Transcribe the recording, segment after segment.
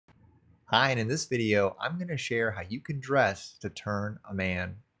Hi, and in this video, I'm going to share how you can dress to turn a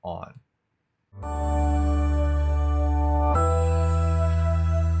man on.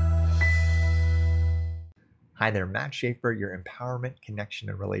 Hi there, Matt Shaffer, your empowerment, connection,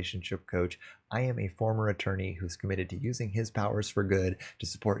 and relationship coach. I am a former attorney who's committed to using his powers for good to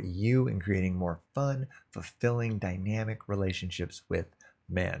support you in creating more fun, fulfilling, dynamic relationships with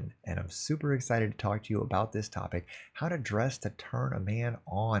men. And I'm super excited to talk to you about this topic, how to dress to turn a man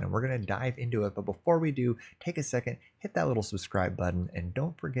on. And we're going to dive into it. But before we do, take a second, hit that little subscribe button, and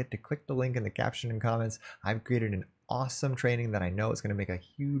don't forget to click the link in the caption and comments. I've created an awesome training that I know is going to make a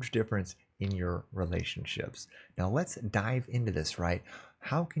huge difference in your relationships. Now let's dive into this, right?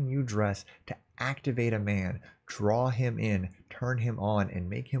 How can you dress to activate a man, draw him in, turn him on, and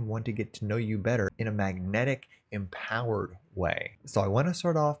make him want to get to know you better in a magnetic, empowered way? So I want to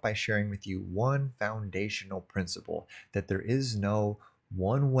start off by sharing with you one foundational principle, that there is no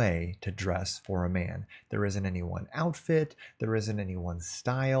one way to dress for a man. There isn't any one outfit, there isn't any one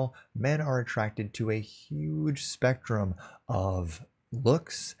style. Men are attracted to a huge spectrum of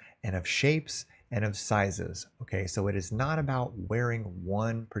looks and of shapes and of sizes. Okay, so it is not about wearing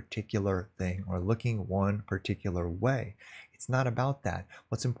one particular thing or looking one particular way. It's not about that.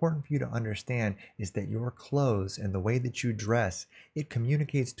 What's important for you to understand is that your clothes and the way that you dress, it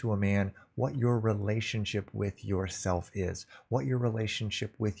communicates to a man what your relationship with yourself is, what your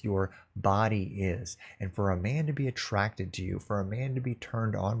relationship with your body is. And for a man to be attracted to you, for a man to be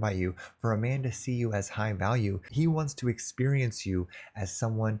turned on by you, for a man to see you as high value, he wants to experience you as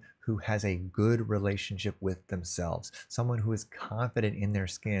someone who has a good relationship with themselves, someone who is confident in their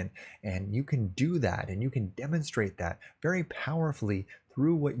skin. And you can do that and you can demonstrate that very powerfully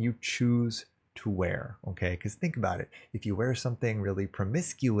through what you choose to wear. Okay, because think about it. If you wear something really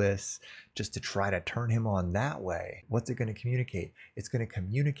promiscuous just to try to turn him on that way, what's it going to communicate? It's going to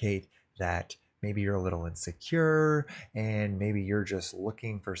communicate that maybe you're a little insecure and maybe you're just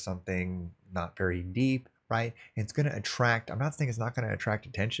looking for something not very deep, right? It's going to attract, I'm not saying it's not going to attract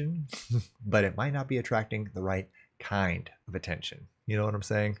attention, but it might not be attracting the right kind of attention. You know what I'm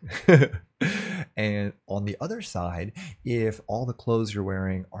saying? And on the other side, if all the clothes you're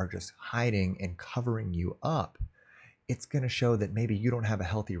wearing are just hiding and covering you up, it's going to show that maybe you don't have a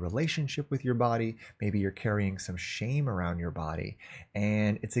healthy relationship with your body. Maybe you're carrying some shame around your body.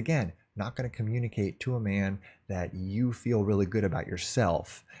 And it's, again, not going to communicate to a man that you feel really good about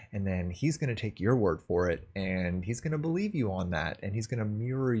yourself. And then he's going to take your word for it and he's going to believe you on that. And he's going to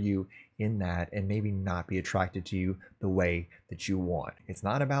mirror you in that and maybe not be attracted to you the way that you want. It's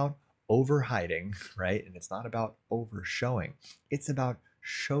not about over hiding, right? And it's not about over showing. It's about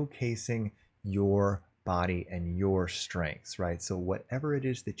showcasing your body and your strengths, right? So whatever it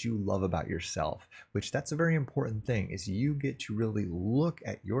is that you love about yourself, which that's a very important thing, is you get to really look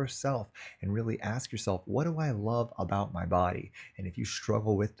at yourself and really ask yourself, what do I love about my body? And if you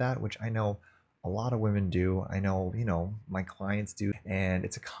struggle with that, which I know a lot of women do, I know, my clients do, and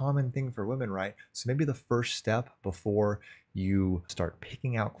it's a common thing for women, right? So maybe the first step before you start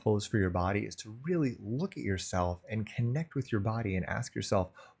picking out clothes for your body is to really look at yourself and connect with your body and ask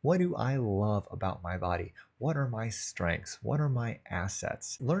yourself, what do I love about my body? What are my strengths? What are my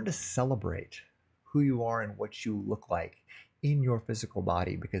assets? Learn to celebrate who you are and what you look like in your physical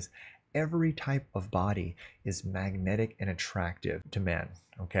body, because every type of body is magnetic and attractive to men,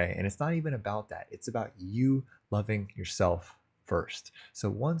 okay? And it's not even about that. It's about you loving yourself first. So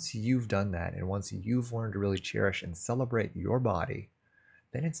once you've done that and once you've learned to really cherish and celebrate your body,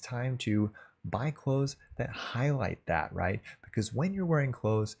 then it's time to buy clothes that highlight that, right? Because when you're wearing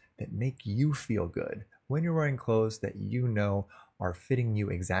clothes that make you feel good, when you're wearing clothes that you know are fitting you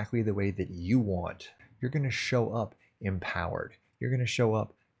exactly the way that you want, you're going to show up empowered. You're going to show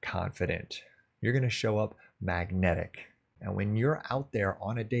up confident. You're going to show up magnetic. And when you're out there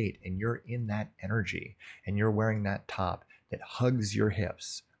on a date and you're in that energy and you're wearing that top that hugs your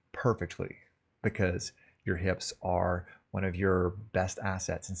hips perfectly, because your hips are one of your best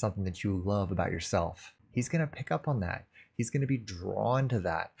assets and something that you love about yourself, he's going to pick up on that. He's going to be drawn to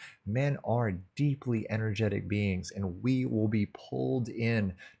that. Men are deeply energetic beings, and we will be pulled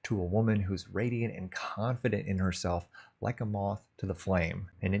in to a woman who's radiant and confident in herself, like a moth to the flame.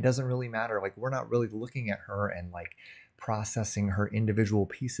 And it doesn't really matter. Like, we're not really looking at her and like processing her individual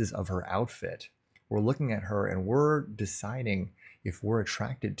pieces of her outfit. We're looking at her and we're deciding if we're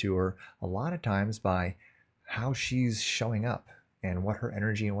attracted to her a lot of times by how she's showing up and what her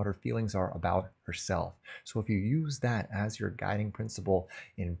energy and what her feelings are about herself. So if you use that as your guiding principle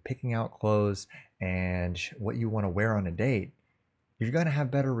in picking out clothes and what you want to wear on a date, you're going to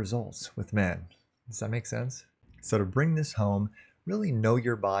have better results with men. Does that make sense? So to bring this home, Really know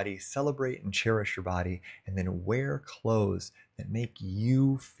your body, celebrate and cherish your body, and then wear clothes that make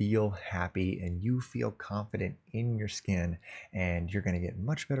you feel happy and you feel confident in your skin. And you're going to get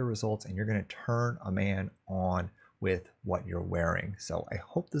much better results, and you're going to turn a man on with what you're wearing. So I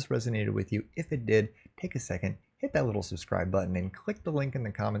hope this resonated with you. If it did, take a second, hit that little subscribe button, and click the link in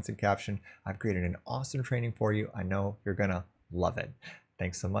the comments and caption. I've created an awesome training for you. I know you're going to love it.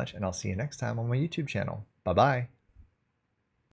 Thanks so much, and I'll see you next time on my YouTube channel. Bye-bye.